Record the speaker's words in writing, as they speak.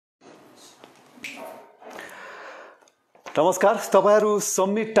नमस्कार, तपाईहरु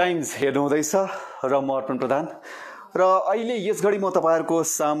summit times हेर्नुहुँदैछ र म अर्पण प्रधान र अहिले यस घडी म तपाईहरुको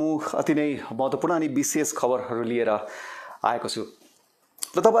सामु अति नै महत्त्वपूर्ण अनि विशेष खबरहरु लिएर आएको छु।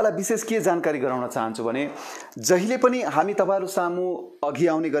 र तपाईलाई विशेष के जानकारी गराउन चाहन्छु भने जहिले पनि हामी तपाईहरु सामु अघि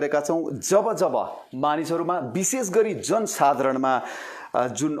आउने गरेका छौं जब मानिसहरुमा विशेष गरी जनसाधारणमा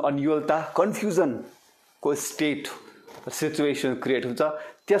जुन अन्योलता कन्फ्युजन को सिचुएसन क्रिएट हुन्छ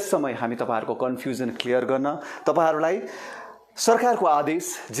त्यस समय हामी तपाईहरुको कन्फ्युजन क्लियर गर्न तपाईहरुलाई सरकारको आदेश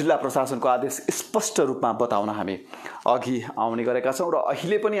जिल्ला प्रशासनको आदेश स्पष्ट रूपमा बताउन हामी अघि आउने गरेका छौं र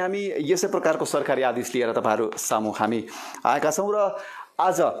अहिले पनि हामी यसै प्रकारको सरकारी आदेश लिएर तपाईहरु सामु हामी आएका छौं र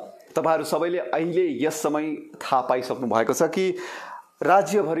आज तपाईहरु सबैले अहिले यस समय थाहा पाइसक्नु भएको छ कि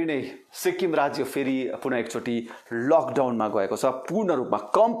राज्यभरि नै सिक्किम राज्य फेरि पुनः एकचोटी लकडाउनमा गएको छ। पूर्ण रूपमा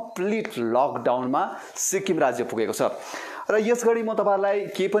कम्प्लिट लकडाउनमा सिक्किम राज्य पुगेको छ र यसघडी म तपाईहरुलाई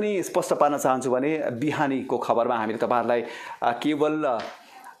के पनि स्पष्ट पार्न चाहन्छु भने बिहानीको खबरमा हामीले तपाईहरुलाई केवल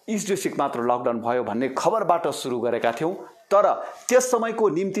ईस्ट डिस्ट्रिक्ट मात्र लकडाउन भयो भन्ने खबरबाट सुरु गरेका थियौं, तर त्यस समयको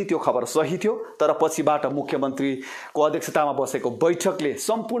निम्ति त्यो खबर सही थियो। तर पछिबाट मुख्यमन्त्रीको अध्यक्षतामा बसेको बैठकले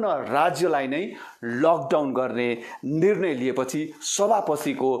सम्पूर्ण राज्यलाई नै लकडाउन गर्ने निर्णय लिएपछि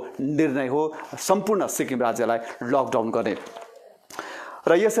सभापतिको निर्णय हो सम्पूर्ण सिक्किम राज्यलाई लकडाउन गर्ने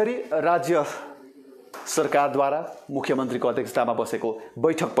र यसरी राज्य सरकारद्वारा मुख्यमन्त्रीको अध्यक्षतामा बसेको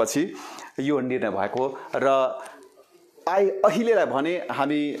बैठकपछि यो निर्णय भएको र अहिलेलाई भने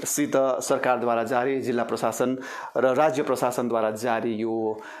हामीसित सरकारद्वारा जारी जिल्ला प्रशासन र राज्य प्रशासनद्वारा जारी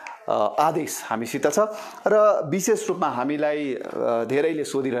यो आदेश हामीसित छ र विशेष रूपमा हामीलाई धेरैले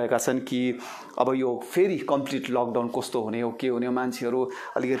सोधिरहेका छन् कि अब यो फेरि कम्प्लिट लकडाउन कस्तो हुने हो के हुने हो। मान्छेहरू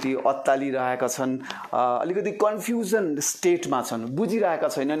अलिकति अत्तालिरहेका छन्, अलिकति कन्फ्युजन स्टेटमा छन्, बुझिरहेका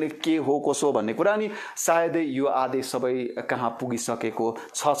छैनन् के हो कसो भन्ने कुरा। अनि सायदै यो आदेश सबै कहाँ पुगिसकेको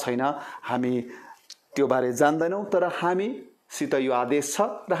छ छैन हामी त्यो बारे जान्दैनौं, तर हामीसित यो आदेश छ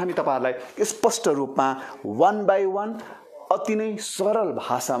र हामी तपाईहरुलाई स्पष्ट रूपमा वन बाइ वन अति नै सरल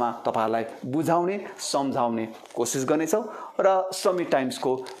भाषामा तपाईहरुलाई बुझाउने सम्झाउने कोसिस गर्नेछौं र समिट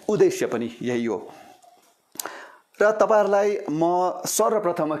टाइम्सको उद्देश्य पनि यही हो। र तपाईहरुलाई म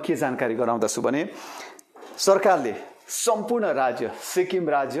सर्वप्रथम के जानकारी गराउँदछु भने सरकारले सम्पूर्ण राज्य सिक्किम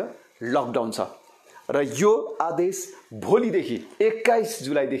राज्य लकडाउन छ र यो आदेश भोलिदेखि 21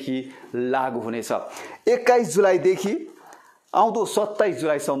 जुलाईदेखि लागू हुनेछ। 21 जुलाईदेखि आउँदो 27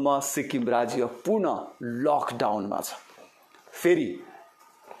 जुलाईसम्म सिक्किम राज्य पूर्ण लकडाउनमा छ। फेरि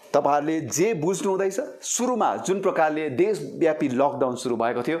तपाईहरुले जे बुझ्नु हुँदैछ सुरुमा जुन प्रकारले देशव्यापी लकडाउन सुरु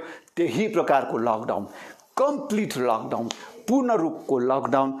भएको थियो त्यही प्रकारको लकडाउन कम्प्लिट लकडाउन पूर्ण रूपको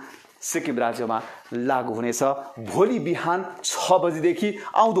लकडाउन सिक्किम राज्यमा लागू हुनेछ भोलि बिहान 6 बजेदेखि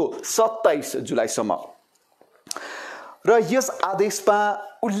आउँदो 27 जुलाईसम्म। र यस आदेशमा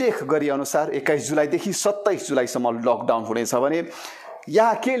उल्लेख गरे अनुसार 21 जुलाईदेखि 27 जुलाईसम्म लकडाउन हुनेछ भने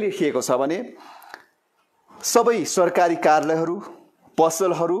यहाँ के लेखिएको छ भने सबै सरकारी कार्यालयहरू,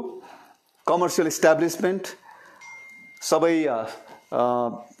 पसलहरू, कमर्सियल इस्टाब्लिशमेन्ट, सबै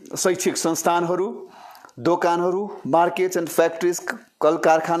शैक्षिक संस्थानहरू, दोकानहरू, मार्केट्स एन्ड फ्याक्ट्रिज, कल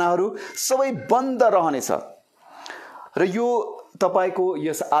कारखानाहरू सबै बन्द रहनेछ र यो तपाईको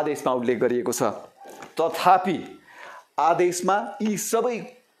यस आदेशमा उल्लेख गरिएको छ। तथापि आदेशमा यी सबै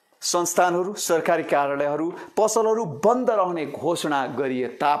संस्थानहरू, सरकारी कार्यालयहरू, पसलहरू बन्द रहने घोषणा गरिए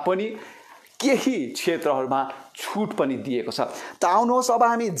तापनि केही क्षेत्रहरूमा छुट पनि दिएको छ। त आउनुहोस् अब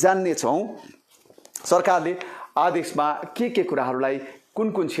हामी जान्ने छौं सरकारले आदेशमा के कुराहरूलाई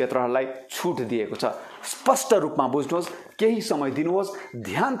कुन क्षेत्रहरूलाई छुट दिएको छ। स्पष्ट रूपमा बुझ्नुहोस्, केही समय दिनुहोस्,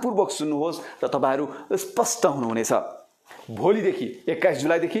 ध्यानपूर्वक सुन्नुहोस् र तपाईहरु स्पष्ट हुनुहुनेछ। भोलिदेखि 21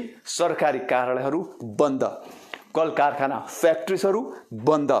 जुलाईदेखि सरकारी कार्यालयहरू बन्द, कल कारखाना फ्याक्ट्रिजहरू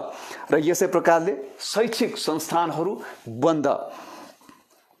बन्द र यसै प्रकारले शैक्षिक संस्थानहरू बन्द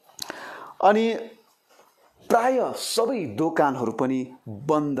अनि प्राय सबै दोकानहरू पनि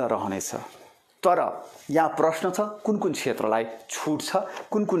बन्द रहनेछ। तर यहाँ प्रश्न छ कुन क्षेत्रलाई छुट छ,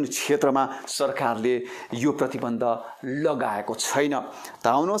 कुन क्षेत्रमा सरकारले यो प्रतिबन्ध लगाएको छैन। त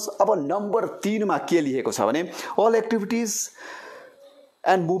आउनुहोस् अब नम्बर 3 मा के लेखेको छ भने all activities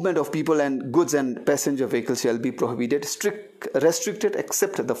and movement of people and goods and passenger vehicles shall be prohibited restricted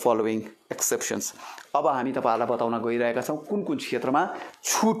except the following exceptions। अब हामी तपाईहरुलाई बताउन गइरहेका छौं कुन क्षेत्रमा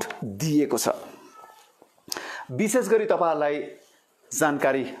छुट दिएको छ। विशेष गरी तपाईहरुलाई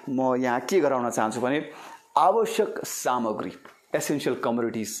जानकारी म यहाँ के गराउन चाहन्छु भने आवश्यक सामग्री एसेन्शियल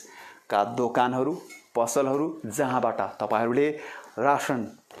कमोडिटीज का दोकानहरू, पसलहरू जहाँबाट तपाईहरुले राशन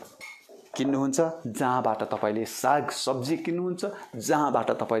किन्नुहुन्छ, जहाँबाट तपाईले साग सब्जी किन्नुहुन्छ,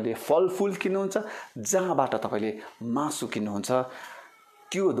 जहाँबाट तपाईले फलफूल किन्नुहुन्छ, जहाँबाट तपाईले मासु किन्नुहुन्छ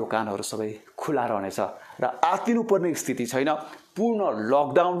त्यो दोकानहरू सबै खुला रहनेछ र आत्तिनुपर्ने स्थिति छैन। पूर्ण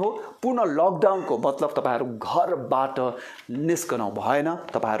लकडाउन हो। पूर्ण लकडाउनको मतलब तपाईँहरू घरबाट निस्कन भएन।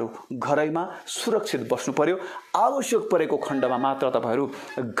 तपाईँहरू घरैमा सुरक्षित बस्नु पर्यो। आवश्यक परेको खण्डमा मात्र तपाईँहरू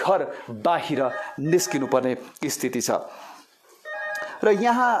घर बाहिर निस्किनुपर्ने स्थिति छ। र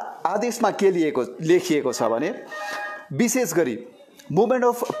यहाँ आदेशमा के लेखिएको छ भने विशेष गरी movement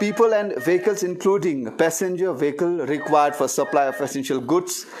of people and vehicles including passenger vehicle required for supply of essential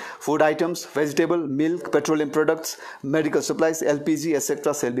goods, food items, vegetable, milk, petroleum products, medical supplies, LPG,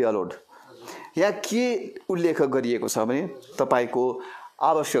 etc. shall be allowed. यहाँ के उल्लेख गरिएको छ भने तपाईको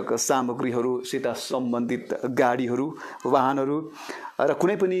आवश्यक सामग्रीहरूसित सम्बन्धित गाडीहरू, वाहनहरू र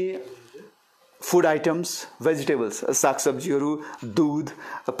कुनै पनि फूड आइटम्स, भेजिटेबल्स, सागसब्जीहरू, दूध,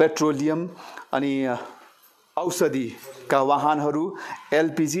 पेट्रोलियम अनि औषधिका वाहनहरू,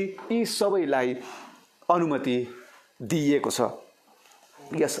 एलपीजी यी सबैलाई अनुमति दिइएको छ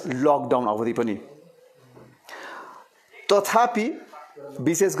यस लकडाउन अवधि पनि। तथापि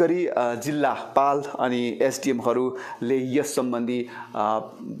विशेष गरी जिल्लापाल अनि एसडीएमहरूले यस सम्बन्धी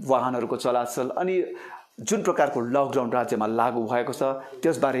वाहनहरूको चलाचल अनि जुन प्रकारको लकडाउन राज्यमा लागू भएको छ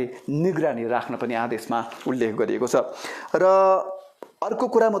त्यसबारे निगरानी राख्न पनि आदेशमा उल्लेख गरिएको छ। र अर्को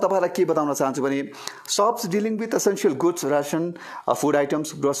कुरा म तपाईहरुलाई के बताउन चाहन्छु भने shops dealing with essential goods, ration, food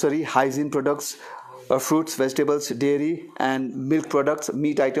items, grocery, hygiene products, fruits, vegetables, dairy and milk products,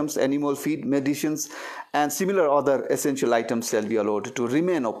 meat items, animal feed, medicines and similar other essential items shall be allowed to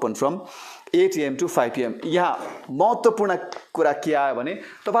remain open from 8 AM to 5 PM. यहाँ महत्त्वपूर्ण कुरा के आयो भने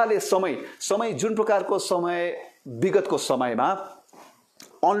तपाईहरुले समय जुन प्रकारको समय विगतको समयमा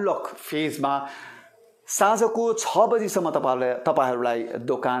अनलक फेजमा साँझको 6 बजीसम्म तपाईहरुलाई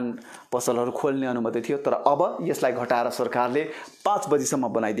दोकान पसलहरू खोल्ने अनुमति थियो, तर अब यसलाई घटाएर सरकारले 5 बजीसम्म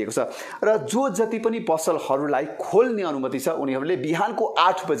बनाइदिएको छ र जो जति पनि पसलहरूलाई खोल्ने अनुमति छ उनीहरूले बिहानको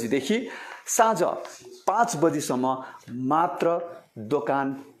 8 बजीदेखि साँझ 5 बजीसम्म मात्र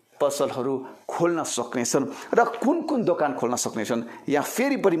दोकान पसलहरू खोल्न सक्नेछन्। र कुन दोकान खोल्न सक्नेछन् यहाँ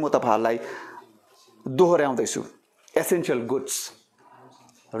फेरि पनि म तपाईहरुलाई दोहोर्याउँदैछु। एसेन्शियल गुड्स,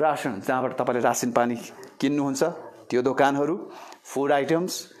 राशन, जहाँबाट तपाईले राशन पानी किन्नुहुन्छ त्यो दोकानहरू, फूड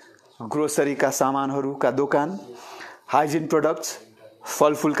आइटम्स, ग्रोसरीका सामानहरूका दोकान, हाइजिन प्रोडक्ट्स,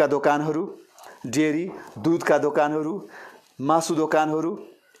 फलफुलका दोकानहरू, डेयरी, दूधका दोकानहरू, मासु दोकानहरू,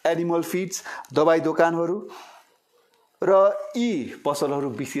 एनिमल फिड्स, दबाई दोकानहरू र यी पसलहरू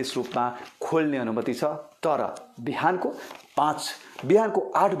विशेष रूपमा खोल्ने अनुमति छ, तर बिहानको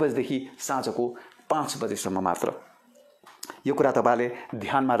 8 बजेदेखि साँझको 5 बजेसम्म मात्र। यो कुरा तपाईले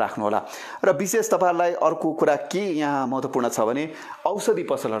ध्यानमा राख्नु होला। र विशेष तपाईहरुलाई अर्को कुरा के यहाँ महत्त्वपूर्ण छ भने औषधि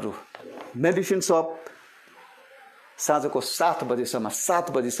पसलहरू, मेडिसिन शप साँझको 7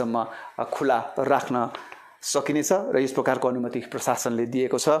 बजेसम्म खुला राख्न सकिनेछ र यस प्रकारको अनुमति प्रशासनले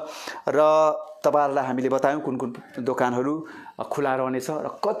दिएको छ। र तपाईहरुलाई हामीले बतायौं कुन दोकानहरू खुला रहनेछ र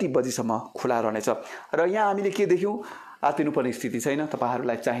कति बजीसम्म खुला रहनेछ। र यहाँ हामीले के देख्यौं, आत्तिनुपर्ने स्थिति छैन।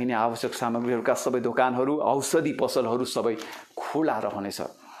 तपाईहरुलाई चाहिने आवश्यक सामग्रीहरूका सबै दोकानहरू, औषधि पसलहरू सबै खुला रहनेछ।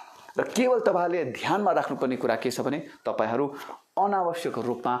 र केवल तपाईहरुले ध्यानमा राख्नुपर्ने कुरा के छ भने तपाईहरु अनावश्यक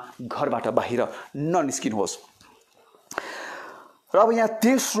रूपमा घरबाट बाहिर ननिस्किनुहोस्। र अब यहाँ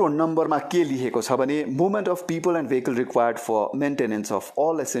तेस्रो नम्बरमा के लेखेको छ भने movement of people and vehicle required for maintenance of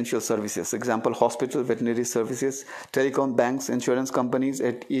all essential services, example hospital, veterinary services, telecom, banks, insurance companies,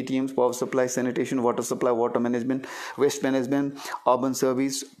 ATMs, power supply, sanitation, water supply, water management, waste management, urban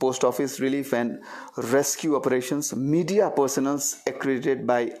service, post office, relief and rescue operations, media personnel accredited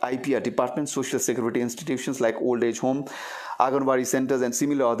by IPR department, social security institutions like old age home, Anganwadi centers and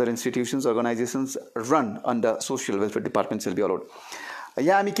similar other institutions, organizations run under social welfare department shall be allowed.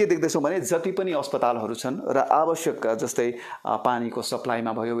 यहाँ हामी के देख्दैछौँ भने जति पनि अस्पतालहरू छन् र आवश्यक जस्तै पानीको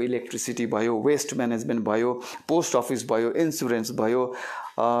सप्लाईमा भयो, इलेक्ट्रिसिटी भयो, वेस्ट म्यानेजमेन्ट भयो, पोस्ट अफिस भयो, इन्स्योरेन्स भयो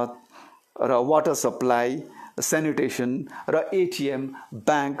र वाटर सप्लाई, सैनिटेशन र एटीएम,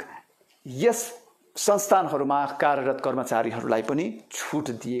 बैंक यस संस्थानहरूमा कार्यरत कर्मचारीहरूलाई पनि छुट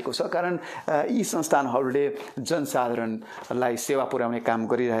दिएको छ। कारण यी संस्थानहरूले जनसाधारणलाई सेवा पुर्याउने काम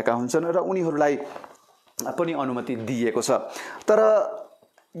गरिरहेका हुन्छन् र उनीहरूलाई पनि अनुमति दिएको छ। तर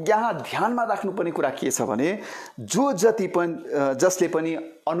यहाँ ध्यानमा राख्नुपर्ने कुरा के छ भने जसले पनि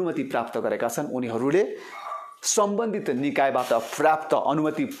अनुमति प्राप्त गरेका छन् उनीहरूले सम्बन्धित निकायबाट प्राप्त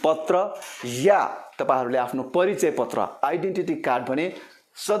अनुमति पत्र या तपाईहरुले आफ्नो परिचय पत्र, आइडेन्टिटी कार्ड भने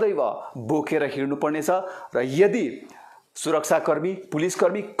सदैव बोकेर हिँड्नु पर्नेछ। र यदि सुरक्षाकर्मी,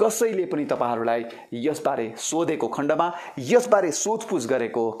 पुलिसकर्मी कसैले पनि तपाईहरुलाई यसबारे सोधेको खण्डमा, यसबारे सोधपुछ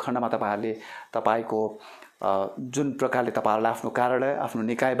गरेको खण्डमा तपाईहरुले तपाईको जुन प्रकारले तपाईँहरूलाई आफ्नो कार्यालय आफ्नो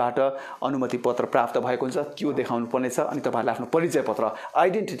निकायबाट अनुमति पत्र प्राप्त भएको हुन्छ त्यो देखाउनु पर्नेछ अनि तपाईँहरूले आफ्नो परिचय पत्र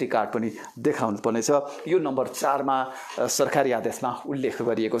आइडेन्टिटी कार्ड पनि देखाउनु पर्नेछ। यो नम्बर 4 मा सरकारी आदेशमा उल्लेख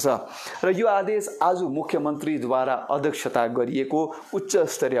गरिएको छ र यो आदेश आज मुख्यमन्त्रीद्वारा अध्यक्षता गरिएको उच्च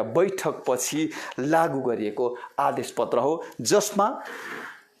स्तरीय बैठकपछि लागू गरिएको आदेश पत्र हो, जसमा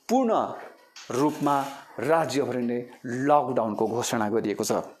पूर्ण रूपमा राज्यभरि नै लकडाउनको घोषणा गरिएको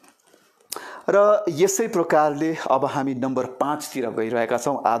छ। र यसै प्रकारले अब हामी नम्बर 5 तिर गइरहेका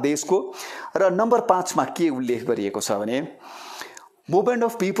छौं आदेशको। र नम्बर 5 मा के उल्लेख गरिएको छ भने movement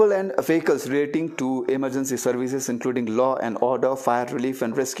of people and vehicles relating to emergency services including law and order, fire relief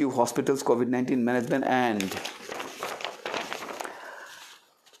and rescue, hospitals, COVID-19 management and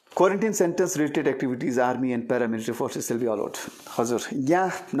quarantine centers related activities, army and paramilitary forces shall be allowed। हजुर,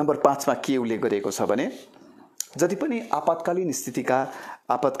 यहाँ number 5 मा के उल्लेख गरिएको छ भने जति पनि आपतकालीन स्थितिका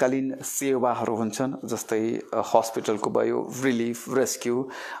आपतकालीन सेवाहरू हुन्छन्, जस्तै हस्पिटलको भयो, रिलिफ, रेस्क्यू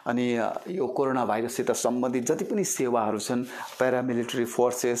अनि यो कोरोना भाइरससित सम्बन्धित जति पनि सेवाहरू छन्, प्यारामिलिट्री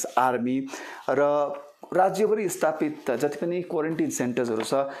फोर्सेस, आर्मी र राज्यभरि स्थापित जति पनि क्वारेन्टाइन सेन्टर्सहरू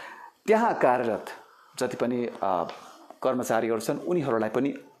छ, त्यहाँ कार्यरत जति पनि कर्मचारीहरू छन् उनीहरूलाई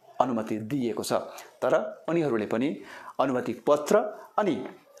पनि अनुमति दिएको छ। तर उनीहरूले पनि अनुमति पत्र अनि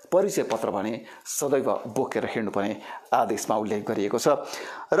परिचय पत्र भने सदैव बोकेर हिँड्नुपर्ने आदेशमा उल्लेख गरिएको छ।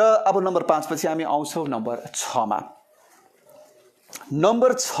 र अब नम्बर 5 पछि हामी आउँछौं नम्बर 6 मा।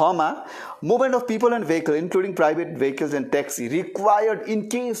 नम्बर 6 मा movement of people and vehicle including private vehicles and taxi required in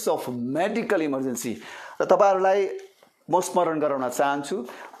case of medical emergency। र तपाईहरुलाई म स्मरण गराउन चाहन्छु,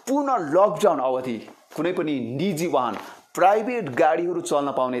 पूर्ण लकडाउन अवधि कुनै पनि निजी वाहन, प्राइभेट गाडीहरू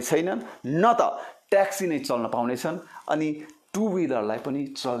चल्न पाउने छैनन्, न त ट्याक्सी नै चल्न पाउनेछन् अनि टु व्हीलरलाई पनि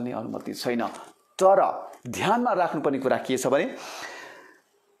चल्ने अनुमति छैन। तर ध्यानमा राख्नुपर्ने कुरा के छ भने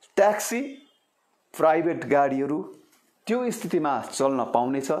ट्याक्सी, प्राइभेट गाडीहरू त्यो स्थितिमा चल्न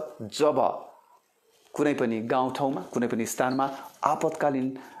पाउनेछ जब कुनै पनि गाउँठाउँमा कुनै पनि स्थानमा आपतकालीन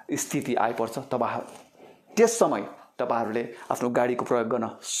स्थिति आइपर्छ, त्यस समय तपाईहरुले आफ्नो गाडीको प्रयोग गर्न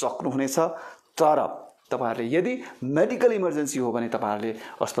सक्नुहुनेछ। तर तपाईहरुले यदि मेडिकल इमर्जेन्सी हो भने तपाईहरुले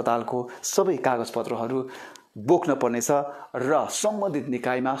अस्पतालको सबै कागजपत्रहरू बोक्न पर्नेछ र सम्बन्धित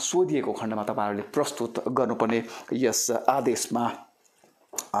निकायमा सोधिएको खण्डमा तपाईहरुले प्रस्तुत गर्नुपर्ने यस आदेशमा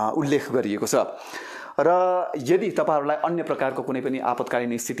उल्लेख गरिएको छ। र यदि तपाईहरुलाई अन्य प्रकारको कुनै पनि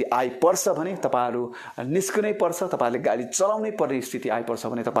आपतकालीन स्थिति आइपर्छ भने तपाईहरु निस्किनै पर्छ, तपाईहरुले गाडी चलाउनै पर्ने स्थिति आइपर्छ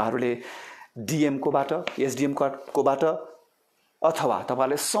भने तपाईहरुले डीएम कोबाट, एसडीएम कोबाट अथवा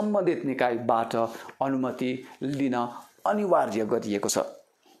तपाईहरुले सम्बन्धित निकायबाट अनुमति लिन अनिवार्य गरिएको छ।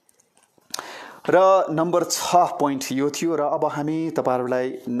 र नम्बर 6 पोइन्ट यो थियो। र अब हामी तपाईहरुलाई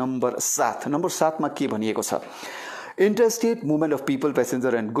नम्बर 7 मा के भनिएको छ? Interstate movement of people,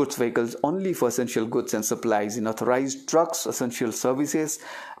 passenger and goods vehicles only for essential goods and supplies in authorized trucks, essential services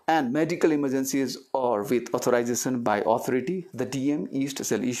and medical emergencies or with authorization by authority. The DM East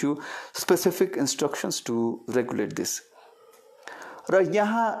shall issue specific instructions to regulate this। र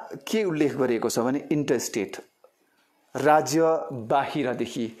यहाँ के उल्लेख गरिएको छ भने interstate राज्य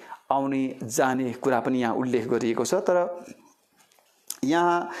बाहिरदेखि आउने जाने कुरा पनि यहाँ उल्लेख गरिएको छ। तर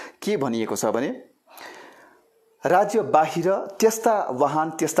यहाँ के भनिएको छ भने राज्य बाहिर त्यस्ता वाहन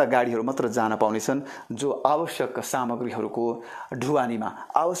त्यस्ता गाडीहरू मात्र जान पाउनेछन् जो आवश्यक सामग्रीहरूको ढुवानीमा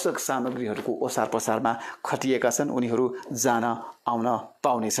आवश्यक सामग्रीहरूको ओसार पसारमा खटिएका छन्, उनीहरू जान आउन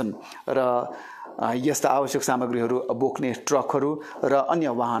पाउनेछन्। र यस्ता आवश्यक सामग्रीहरू बोक्ने ट्रकहरू र अन्य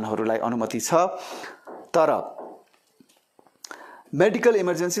वाहनहरूलाई अनुमति छ। तर medical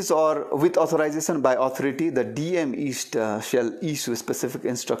emergencies or with authorization by authority, the DM East shall issue specific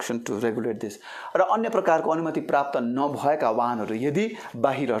instruction to regulate this। र अन्य प्रकारको अनुमति प्राप्त नभएका वाहनहरू यदि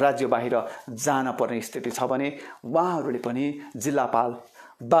बाहिर राज्य बाहिर जान पर्ने स्थिति छ भने उहाँहरूले पनि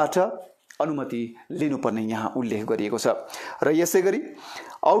जिल्लापालबाट अनुमति लिनुपर्ने यहाँ उल्लेख गरिएको छ। र यसैगरी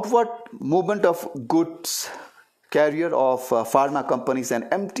outward movement of goods carrier of pharma companies and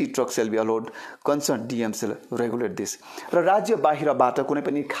empty trucks shall be allowed, concerned DM shall regulate this। र राज्य बाहिरबाट कुनै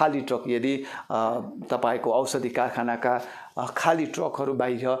पनि खाली ट्रक यदि तपाईको औषधि कारखानाका खाली ट्रकहरू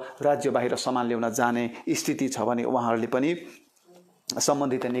बाहिर राज्य बाहिर सामान ल्याउन जाने स्थिति छ भने उहाँहरूले पनि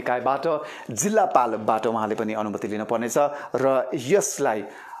सम्बन्धित निकायबाट जिल्लापालबाट उहाँले पनि अनुमति लिन पर्नेछ। र यसलाई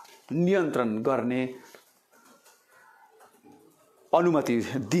नियन्त्रण गर्ने अनुमति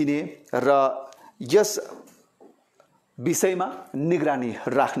दिने र यस विषयमा निगरानी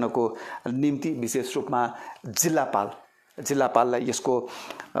राख्नको निम्ति विशेष रूपमा जिल्लापाललाई यसको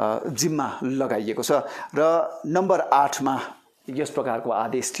जिम्मा लगाइएको छ। र नम्बर 8 मा यस प्रकारको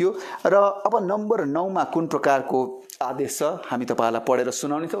आदेश थियो। र अब नम्बर 9 मा कुन प्रकारको आदेश छ हामी तपाईहरुलाई पढेर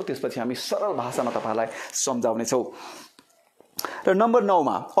सुनाउने छौं, त्यसपछि हामी सरल भाषामा तपाईहरुलाई सम्झाउने छौं। र नम्बर 9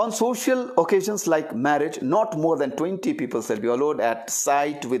 मा on social occasions like marriage not more than 20 people shall be allowed at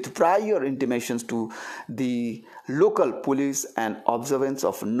site with prior intimations to the local police and observance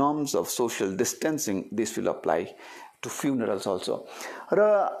of norms of social distancing. This will apply to funerals also. र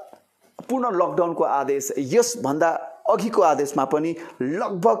पूर्ण लकडाउनको आदेश यस भन्दा अघिको आदेशमा पनि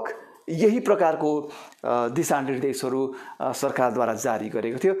लगभग यही प्रकारको दिशानिर्देशहरू सरकारद्वारा जारी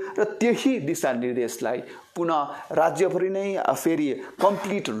गरेको थियो र त्यही दिशानिर्देशलाई पुनः राज्यभरि नै फेरि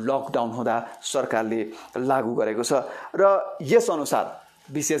कम्प्लिट लकडाउन हुँदा सरकारले लागू गरेको छ। र यस अनुसार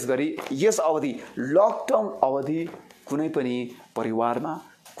विशेष गरी यस अवधि लकडाउन अवधि कुनै पनि परिवारमा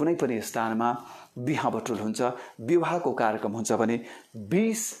कुनै पनि स्थानमा बिहा बटुल हुन्छ, विवाहको कार्यक्रम हुन्छ भने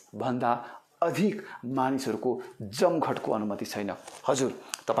 20 भन्दा अधिक मानिसहरूको जमघटको अनुमति छैन। हजुर,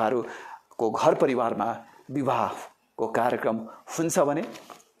 तपाईहरुको घर परिवारमा विवाहको कार्यक्रम हुन्छ भने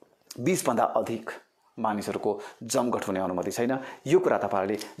 20 भन्दा अधिक मानिसहरूको जमघट हुने अनुमति छैन। यो कुरा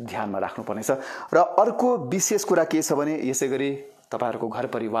तपाईहरुले ध्यानमा राख्नुपर्नेछ। र अर्को विशेष कुरा के छ भने यसैगरी तपाईहरुको घर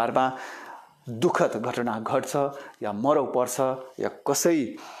परिवारमा दुःखद घटना घट्छ या मरौ पर्छ या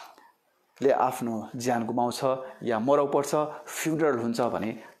कसैले आफ्नो ज्यान गुमाउँछ या मरौ पर्छ, फ्युनरल हुन्छ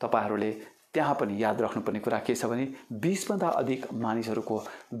भने तपाईहरुले त्यहाँ पनि याद राख्नुपर्ने कुरा के छ भने 20 भन्दा अधिक मानिसहरूको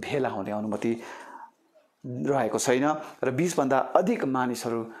भेला हुने अनुमति रहेको छैन र 20 भन्दा अधिक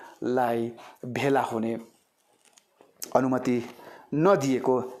मानिसहरूलाई भेला हुने अनुमति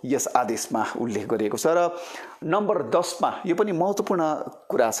नदिएको यस आदेशमा उल्लेख गरिएको छ। र नम्बर 10 मा यो पनि महत्त्वपूर्ण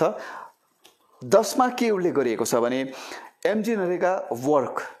कुरा छ। 10 मा के उल्लेख गरिएको छ भने MG NREGA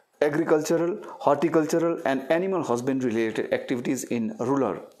work agricultural, horticultural and animal husbandry related activities in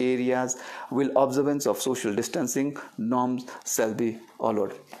rural areas will observance of social distancing norms shall be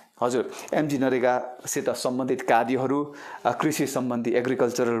allowed. हजुर, MG नरेगा सित सम्बन्धित कार्यहरू, कृषि सम्बन्धी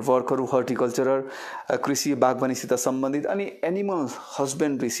एग्रिकल्चरल वर्कहरू, हर्टिकल्चरल कृषि बागवानीसित सम्बन्धित अनि एनिमल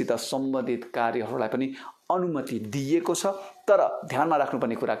हस्बेन्ड्रीसित सम्बन्धित कार्यहरूलाई पनि अनुमति दिएको छ। तर ध्यानमा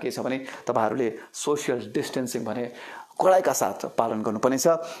राख्नुपर्ने कुरा के छ भने तपाईहरुले सोशल डिस्टेन्सिङ भने कडाइका साथ पालन गर्नुपर्नेछ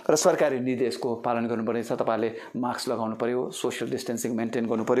र सरकारी निर्देशको पालन गर्नुपर्नेछ। तपाईहरुले मास्क लगाउनु पर्यो, सोशल डिस्टेन्सिङ मेन्टेन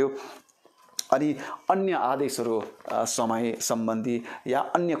गर्नु पर्यो अनि अन्य आदेशहरू समय सम्बन्धी या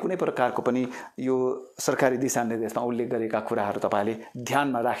अन्य कुनै प्रकारको पनि यो सरकारी दिशानिर्देशमा उल्लेख गरेका कुराहरू तपाईले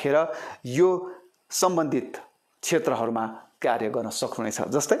ध्यानमा राखेर यो सम्बन्धित क्षेत्रहरूमा कार्य गर्न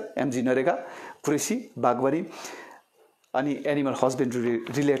सक्नुहुनेछ। जस्तै MG नरेगा कृषि बागवानी अनि एनिमल हस्बेन्ड्री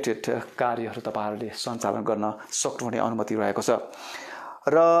रिलेटेड कार्यहरू तपाईहरुले सञ्चालन गर्न सक्नुहुने अनुमति रहेको छ।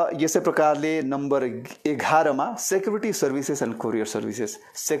 र यसै प्रकारले नम्बर 11 मा security services and courier services,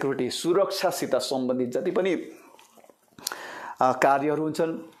 security सुरक्षासित सम्बन्धित जति पनि कार्यहरू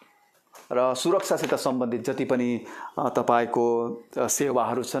हुन्छन् र सुरक्षासित सम्बन्धित जति पनि तपाईको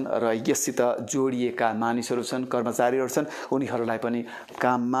सेवाहरू छन् र यससित जोडिएका मानिसहरू छन्, कर्मचारीहरू छन्, उनीहरूलाई पनि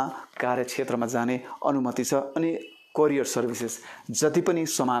काममा कार्यक्षेत्रमा जाने अनुमति छ। अनि कोरियर सर्भिसेस जति पनि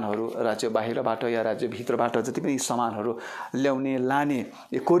सामानहरू राज्य बाहिरबाट या राज्य भित्रबाट जति पनि सामानहरू ल्याउने लाने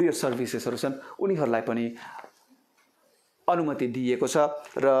यो कोरियर सर्भिसेसहरू छन् उनीहरूलाई पनि अनुमति दिएको छ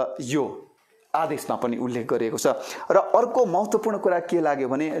र यो आदेशमा पनि उल्लेख गरिएको छ। र अर्को महत्त्वपूर्ण कुरा के लाग्यो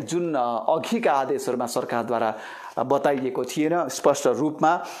भने जुन अघिका आदेशहरूमा सरकारद्वारा बताइएको थिएन स्पष्ट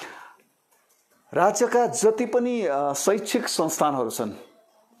रूपमा राज्यका जति पनि शैक्षिक संस्थानहरू छन्,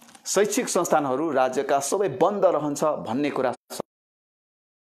 शैक्षिक संस्थानहरू राज्यका सबै बन्द रहन्छ भन्ने कुरा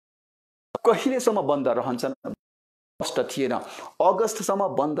कहिलेसम्म बन्द रहन्छन् स्पष्ट थिएन। अगस्तसम्म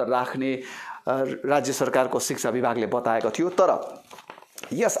बन्द राख्ने राज्य सरकारको शिक्षा विभागले बताएको थियो। तर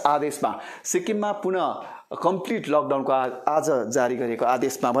यस आदेशमा सिक्किममा पुनः कम्प्लिट लकडाउनको आज जारी गरेको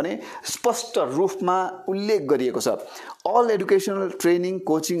आदेशमा भने स्पष्ट रूपमा उल्लेख गरिएको छ all educational training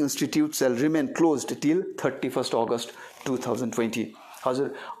coaching institute sale remain closed till 31 अगस्त 2020। हजुर,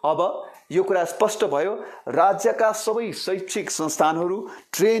 अब यो कुरा स्पष्ट भयो, राज्यका सबै शैक्षिक संस्थानहरू,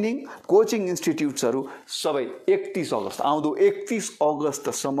 ट्रेनिङ कोचिङ इन्स्टिट्युट्सहरू सबै 31 अगस्त आउँदो 31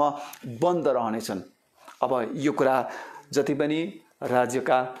 अगस्तसम्म बन्द रहनेछन्। अब यो कुरा जति पनि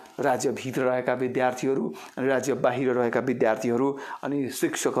राज्यभित्र रहेका विद्यार्थीहरू अनि राज्य बाहिर रहेका विद्यार्थीहरू अनि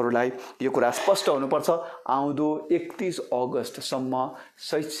शिक्षकहरूलाई यो कुरा स्पष्ट हुनुपर्छ, आउँदो 31 अगस्तसम्म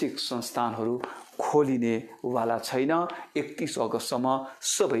शैक्षिक संस्थानहरू खोलिने वाला छैन। 31 अगस्तसम्म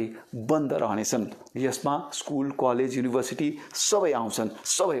सबै बन्द रहनेछन्। यसमा स्कुल, कलेज, युनिभर्सिटी सबै आउँछन्,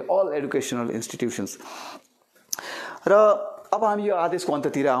 सबै अल एडुकेशनल इन्स्टिट्युसन्स। र अब हामी यो आदेशको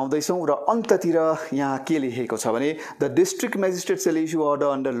अन्ततिर आउँदैछौँ र अन्ततिर यहाँ के लेखेको छ भने the district magistrate sale issue order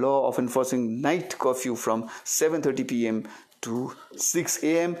under law of enforcing night curfew from 7:30 PM to 6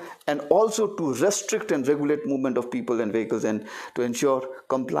 a.m. and also to restrict and regulate movement of people and vehicles and to ensure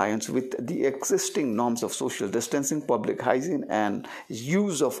compliance with the existing norms of social distancing, public hygiene and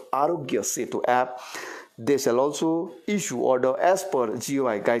use of Arogya Setu app. They shall also issue order as per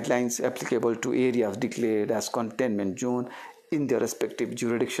GOI guidelines applicable to areas declared as containment zone in their respective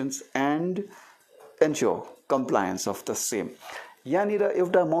jurisdictions and ensure compliance of the same. यहाँनिर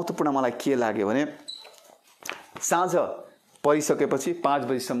एउटा महत्त्वपूर्ण मलाई के लाग्यो भने साँझ परिसकेपछि 5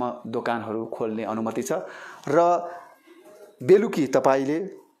 बजीसम्म दोकानहरू खोल्ने अनुमति छ र बेलुकी तपाईले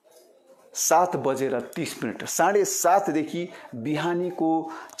 7:30 7:30 देखि बिहानीको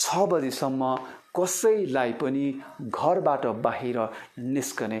 6 बजीसम्म कसैलाई पनि घरबाट बाहिर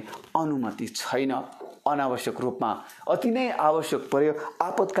निस्कने अनुमति छैन। अनावश्यक रूपमा अति नै आवश्यक पर्यो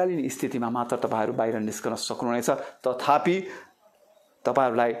आपतकालीन स्थितिमा मात्र तपाईहरु बाहिर निस्कन सक्नुहुनेछ। तथापि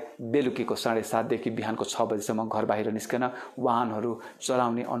तपाईहरुलाई बेलुकीको 7:30 देखि बिहानको 6 बजेसम्म घर बाहिर निस्कन वाहनहरू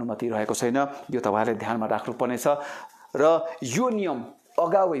चलाउने अनुमति रहेको छैन। यो तपाईहरुले ध्यानमा राख्नुपर्नेछ र यो नियम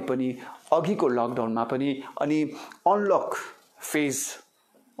अगावै पनि अघिको लकडाउनमा पनि अनि अनलक फेज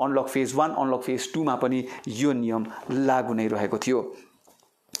 1 अनलक फेज 2 मा पनि यो नियम लागू नै रहेको थियो।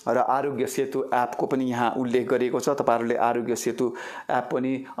 र आरोग्य सेतु एपको पनि यहाँ उल्लेख गरिएको छ। तपाईहरुले आरोग्य सेतु एप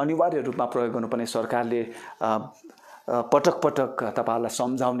पनि अनिवार्य रूपमा प्रयोग गर्नुपर्ने सरकारले पटक पटक तपाईहरुलाई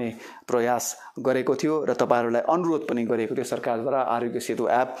सम्झाउने प्रयास गरेको थियो र तपाईहरुलाई अनुरोध पनि गरेको थियो सरकारद्वारा। आरोग्य सेतु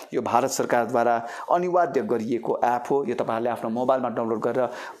एप यो भारत सरकारद्वारा अनिवार्य गरिएको एप हो। यो तपाईहरुले आफ्नो मोबाइलमा डाउनलोड गरेर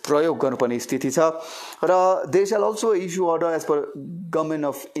प्रयोग गर्नुपर्ने स्थिति छ र they shell also issue order as per government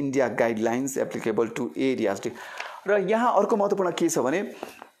of India guidelines applicable to areas. र यहाँ अर्को महत्त्वपूर्ण के छ भने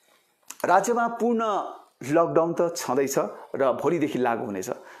राज्यमा पूर्ण लकडाउन त छँदैछ र भोलिदेखि लागू हुनेछ।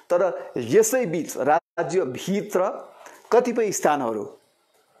 तर यसै बीच राज्य भित्र कतिपय स्थानहरू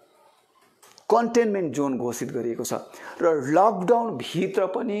कन्टेनमेन्ट जोन घोषित गरिएको छ र लकडाउन भित्र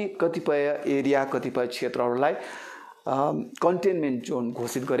पनि कतिपय एरिया कतिपय क्षेत्रहरूलाई कन्टेनमेन्ट जोन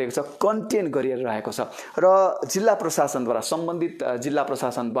घोषित गरेको छ, कन्टेन गरिएर रहेको छ र जिल्ला प्रशासनद्वारा सम्बन्धित जिल्ला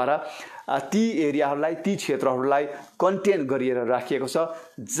प्रशासनद्वारा ती एरियाहरूलाई ती क्षेत्रहरूलाई कन्टेन गरिएर राखिएको छ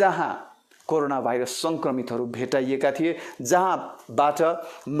जहाँ कोरोना भाइरस संक्रमितहरू भेटाइएका थिए, जहाँबाट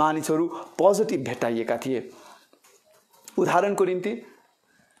मानिसहरू पोजिटिभ भेटाइएका थिए। उदाहरणको निम्ति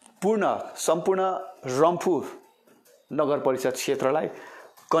सम्पूर्ण रम्फू नगर परिषद क्षेत्रलाई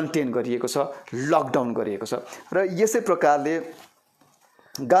कन्टेन गरिएको छ, लकडाउन गरिएको छ। र यसै प्रकारले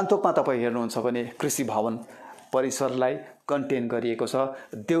गान्तोकमा तपाई हेर्नुहुन्छ भने कृषि भवन परिसरलाई कन्टेन गरिएको छ।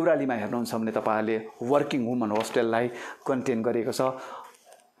 देउरालीमा हेर्नुहुन्छ भने तपाईहरुले वर्किङ वुमन होस्टेललाई कन्टेन गरिएको छ।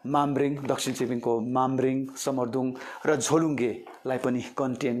 मामरिङ दक्षिण सिक्किमको मामरिङ, समरदुङ र झोलुङ्गेलाई पनि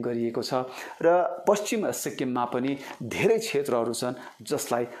कन्टेन गरिएको छ र पश्चिम सिक्किममा पनि धेरै क्षेत्रहरू छन्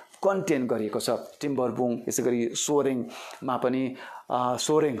जसलाई कन्टेन गरिएको छ। टिम्बरबुङ यसैगरी सोरेङमा पनि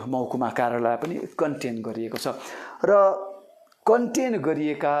सोरेङ महकुमा कार्यालय पनि कन्टेन गरिएको छ र कन्टेन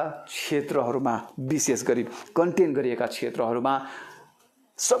गरिएका क्षेत्रहरूमा विशेष गरी कन्टेन गरिएका क्षेत्रहरूमा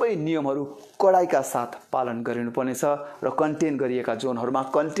सबै नियमहरू कडाइका साथ पालन गरिनुपर्नेछ र कन्टेन गरिएका जोनहरूमा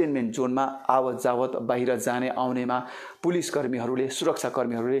कन्टेनमेन्ट जोनमा आवत जावत बाहिर जाने आउनेमा पुलिस कर्मीहरूले सुरक्षा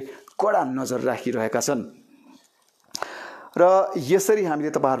कर्मीहरूले कडा नजर राखिरहेका छन्। र यसरी हामीले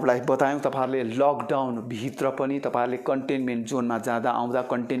तपाईहरुलाई बतायौं तपाईहरुले लकडाउन भित्र पनि तपाईहरुले कन्टेनमेन्ट जोनमा जाँदा आउँदा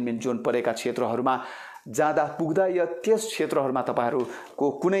कन्टेनमेन्ट जोन परेका क्षेत्रहरूमा जाँदा पुग्दा या त्यस क्षेत्रहरूमा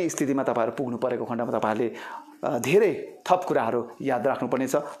तपाईहरुको कुनै स्थितिमा तपाईहरु पुग्नु परेको खण्डमा तपाईहरुले धेरै थप कुराहरू याद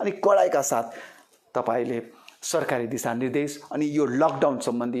राख्नुपर्नेछ अनि कडाइका साथ तपाईले सरकारी दिशानिर्देश अनि यो लकडाउन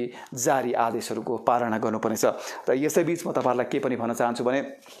सम्बन्धी जारी आदेशहरूको पालना गर्नुपर्नेछ। र यसैबीच म तपाईहरुलाई के पनि भन्न चाहन्छु भने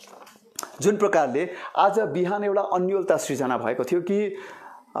जुन प्रकारले आज बिहान एउटा अन्योलता सृजना भएको थियो कि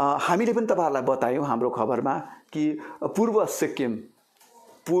हामीले पनि तपाईहरुलाई बतायौं हाम्रो खबरमा कि पूर्व सिक्किम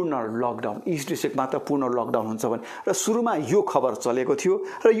पूर्ण लकडाउन, ईस्ट डिस्ट्रिक्ट मात्र पूर्ण लकडाउन हुन्छ भने र सुरुमा यो खबर चलेको थियो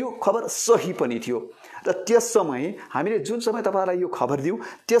र यो खबर सही पनि थियो र त्यस समय हामीले जुन समय तपाईहरुलाई यो खबर दियौं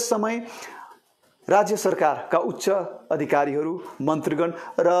त्यस समय राज्य सरकारका उच्च अधिकारीहरू, मन्त्रीगण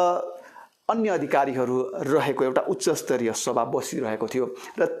र अन्य अधिकारीहरू रहेको एउटा उच्च स्तरीय सभा बसिरहेको थियो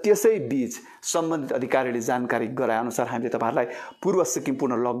र त्यसै बीच सम्बन्धित अधिकारीले जानकारी गराए अनुसार हामीले तपाईहरुलाई पूर्व सिक्किम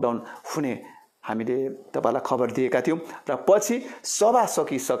पूर्ण लकडाउन हुने हामीले तपाईहरुलाई खबर दिएका थियौं र पछि सभा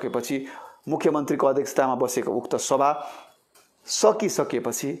सकिसकेपछि मुख्यमन्त्रीको अध्यक्षतामा बसेको उक्त सभा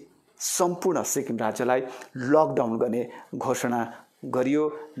सकिसकेपछि सम्पूर्ण सिक्किम राज्यलाई लकडाउन गर्ने घोषणा गरियो,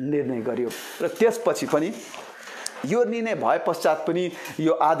 निर्णय गरियो र त्यसपछि पनि यो निर्णय भए पश्चात पनि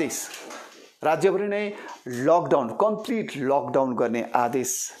यो आदेश राज्यभरि नै लकडाउन कम्प्लिट लकडाउन गर्ने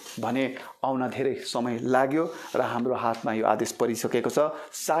आदेश भने आउन धेरै समय लाग्यो र हाम्रो हातमा यो आदेश परिसकेको छ।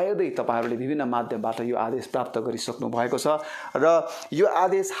 सायदै तपाईहरूले विभिन्न माध्यमबाट यो आदेश प्राप्त गरिसक्नु भएको छ र यो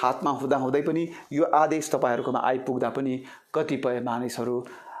आदेश हातमा हुँदाहुँदै पनि यो आदेश तपाईहरूकोमा आइपुग्दा पनि कतिपय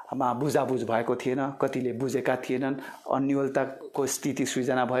मानिसहरूमा बुझाबुझ भएको थिएन, कतिले बुझेका थिएनन्, अन्योलताको स्थिति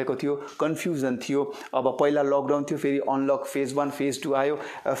सृजना भएको थियो, कन्फ्युजन थियो। अब पहिला लकडाउन थियो, फेरि अनलक फेज 1 फेज 2 आयो,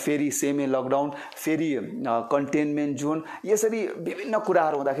 फेरि सेमी लकडाउन, फेरि कन्टेनमेन्ट जोन, यसरी विभिन्न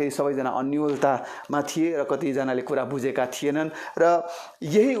कुराहरू हुँदाखेरि सबैजना अन्योलतामा थिए र कतिजनाले कुरा बुझेका थिएनन्। र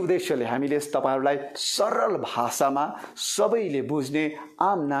यही उद्देश्यले हामीले तपाईँहरूलाई सरल भाषामा सबैले बुझ्ने,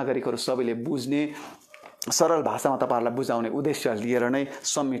 आम नागरिकहरू सबैले बुझ्ने सरल भाषामा तपाईहरूलाई बुझाउने उद्देश्य लिएर नै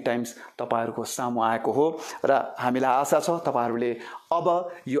सम्मी टाइम्स तपाईहरूको सामु आएको हो। र हामीलाई आशा छ तपाईहरूले अब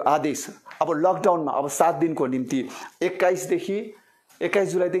यो आदेश, अब लकडाउनमा अब 7 दिनको निम्ति 21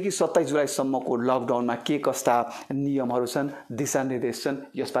 जुलाईदेखि 27 जुलाईसम्मको लकडाउनमा के कस्ता नियमहरू छन्, दिशानिर्देश छन्,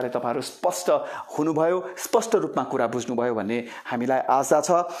 यसबारे तपाईँहरू स्पष्ट हुनुभयो, स्पष्ट रूपमा कुरा बुझ्नुभयो भन्ने हामीलाई आशा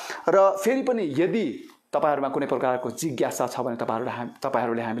छ। र फेरि पनि यदि तपाईहरुमा कुनै प्रकारको जिज्ञासा छ भने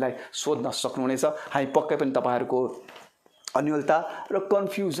तपाईहरुले हामीलाई सोध्न सक्नुहुनेछ। हामी पक्कै पनि तपाईहरुको अन्योलता र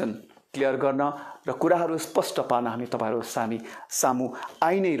कन्फ्युजन क्लियर गर्न र कुराहरू स्पष्ट पार्न हामी तपाईहरु सामु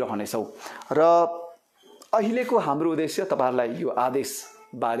आइ नै रहनेछौँ। र अहिलेको हाम्रो उद्देश्य तपाईहरुलाई यो आदेश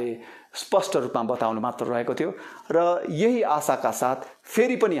बारे स्पष्ट रूपमा बताउनु मात्र रहेको थियो र यही आशाका साथ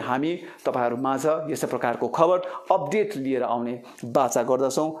फेरि पनि हामी तपाईहरु माझ यस्तै प्रकारको खबर अपडेट लिएर आउने बाचा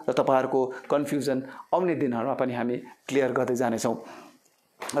गर्दछौं र तपाईहरुको कन्फ्युजन आउने दिनहरुमा पनि हामी क्लियर गर्दै जानेछौं।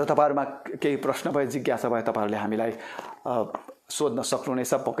 र तपाईहरुमा केही प्रश्न भए, जिज्ञासा भए तपाईहरुले हामीलाई सोध्न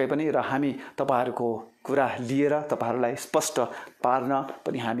सक्नुहुनेछ पक्कै पनि, र हामी तपाईहरुको कुरा लिएर तपाईहरुलाई स्पष्ट पार्न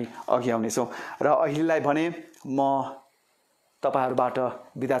पनि हामी अघि आउनेछौं। र अहिलेलाई भने म तपाईहरुबाट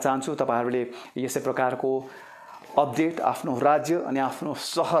बिदा चाहन्छु। तपाईहरुले यसै प्रकारको अपडेट आफ्नो राज्य अनि आफ्नो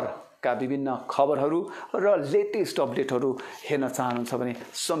शहरका विभिन्न खबरहरू र लेटेस्ट अपडेटहरू हेर्न चाहनुहुन्छ भने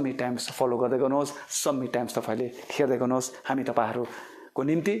सम्मी टाइम्स फलो गर्दै गर्नुहोस्, सम्मी टाइम्स तपाईले हेर्दै गर्नुहोस्। हामी तपाईहरुको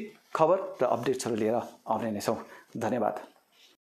निम्ति खबर र अपडेट्सहरू लिएर आउने नै छौं। धन्यवाद।